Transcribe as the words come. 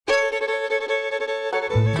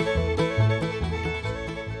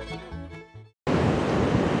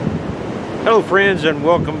Hello friends, and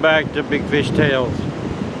welcome back to Big Fish Tales.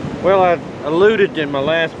 Well, I alluded in my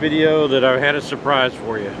last video that I had a surprise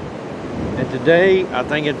for you, and today I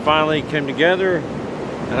think it finally came together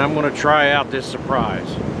and I'm going to try out this surprise.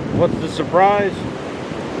 What's the surprise?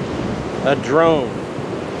 A drone.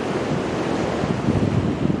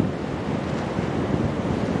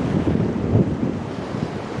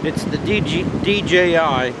 It's the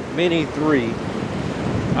DJI Mini 3.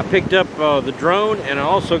 I picked up the drone, and I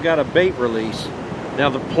also got a bait release. Now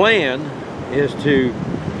the plan is to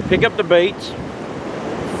pick up the baits,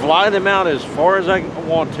 fly them out as far as I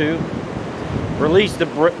want to, release the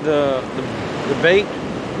bait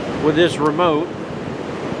with this remote,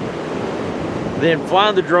 then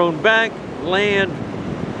fly the drone back, land,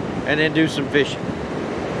 and then do some fishing.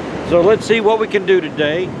 So let's see what we can do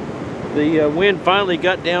today. The wind finally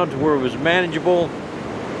got down to where it was manageable.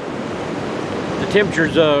 The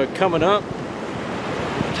temperature's coming up.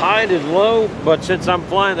 Tide is low, but since I'm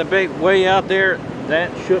flying the bait way out there,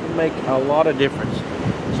 that shouldn't make a lot of difference.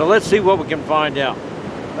 So let's see what we can find out.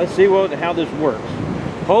 Let's see how this works.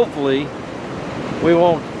 Hopefully, we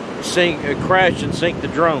won't crash and sink the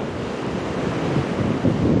drone.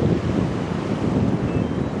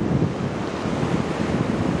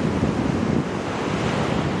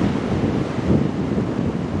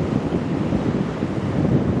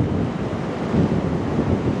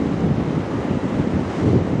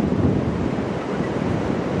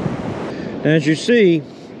 As you see,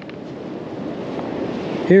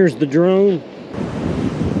 here's the drone.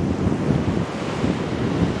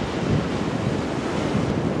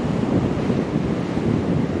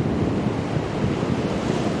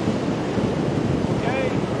 Okay,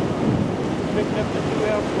 picked up the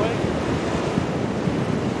 2-ounce weight.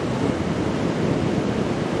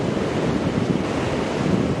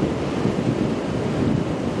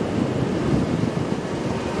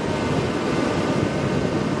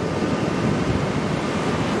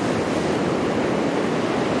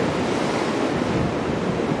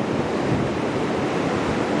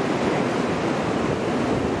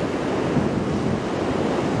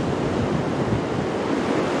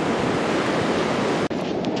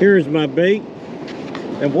 Here's my bait,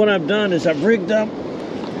 and what I've done is I've rigged up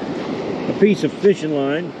a piece of fishing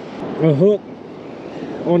line, a hook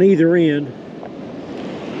on either end.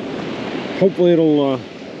 Hopefully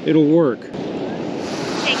it'll work.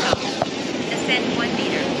 Take off. Descend 1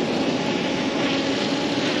 meter.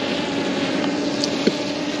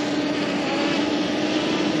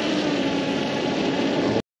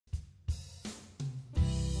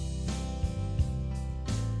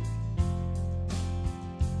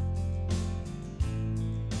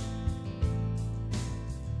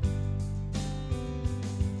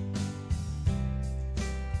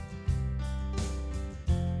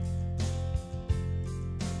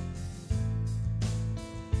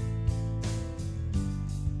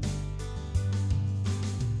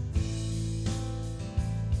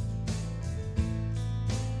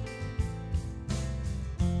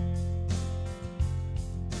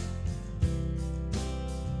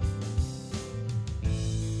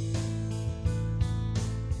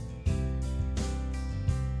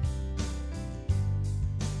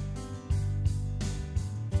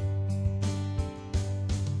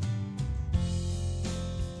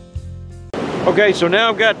 Okay, so now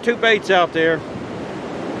I've got 2 baits out there.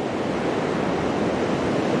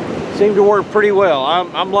 Seem to work pretty well.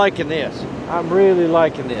 I'm liking this. I'm really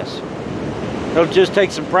liking this. It'll just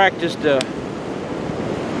take some practice to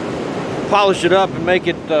polish it up and make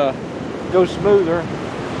it go smoother.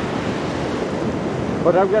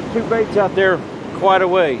 But I've got 2 baits out there quite a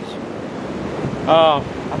ways.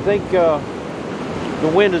 I think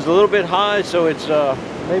the wind is a little bit high, so it's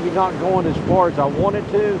maybe not going as far as I want it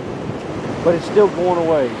to, but it's still going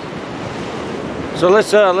away. So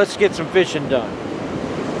let's get some fishing done.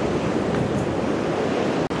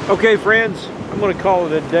 Okay friends, I'm going to call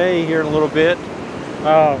it a day here in a little bit.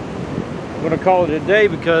 I'm going to call it a day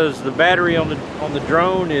because the battery on the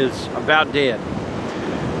drone is about dead.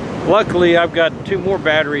 Luckily I've got 2 more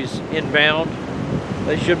batteries inbound.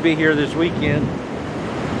 They should be here this weekend.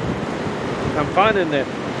 I'm finding that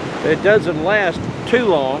it doesn't last too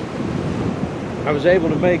long. I was able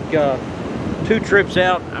to make 2 trips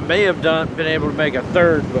out. I may have been able to make a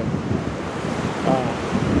 3rd, but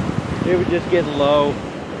it was just getting low.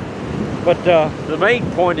 But the main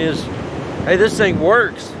point is, hey, this thing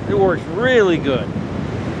works. It works really good.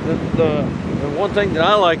 The one thing that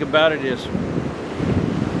I like about it is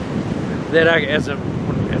that as I'm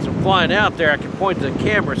flying out there, I can point the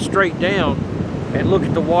camera straight down and look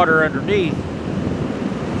at the water underneath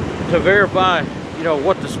to verify, you know,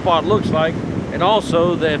 what the spot looks like, and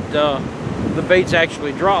also that the baits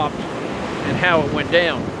actually dropped and how it went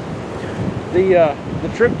down.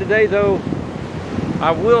 The trip today, though,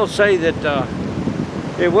 I will say that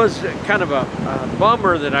it was kind of a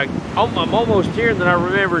bummer that I'm almost here, and then I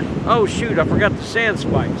remembered, oh shoot, I forgot the sand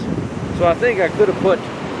spikes. So I think I could have put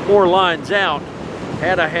more lines out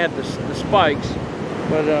had I had the spikes,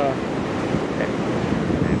 but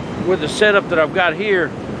with the setup that I've got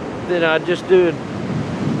here, then I just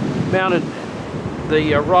mounted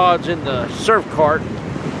the rods in the surf cart,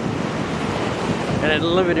 and it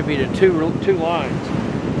limited me to two lines.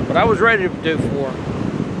 But I was ready to do 4.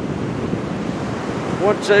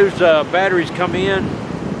 Once those batteries come in,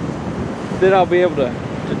 then I'll be able to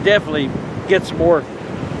definitely get some more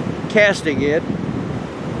casting in.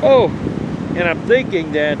 Oh, and I'm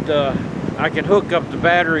thinking that I can hook up the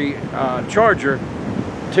battery charger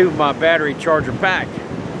to my battery charger pack,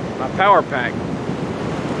 my power pack.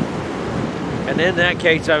 And in that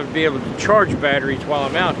case, I would be able to charge batteries while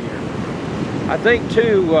I'm out here. I think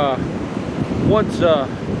too, once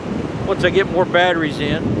I get more batteries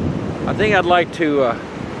in, I think I'd like to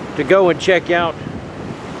go and check out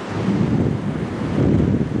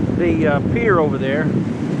the pier over there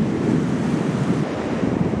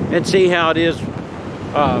and see how it is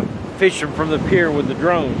fishing from the pier with the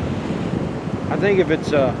drone. I think if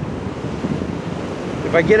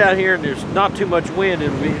I get out here and there's not too much wind,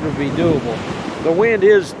 it'll be doable. The wind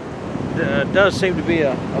does seem to be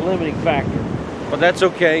a limiting factor, but that's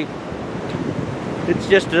okay. It's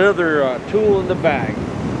just another tool in the bag.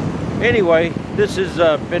 Anyway, this has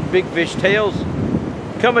been Big Fish Tales,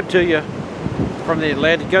 coming to you from the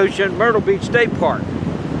Atlantic Ocean, Myrtle Beach State Park.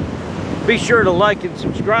 Be sure to like and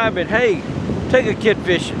subscribe, and hey, take a kid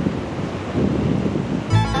fishing.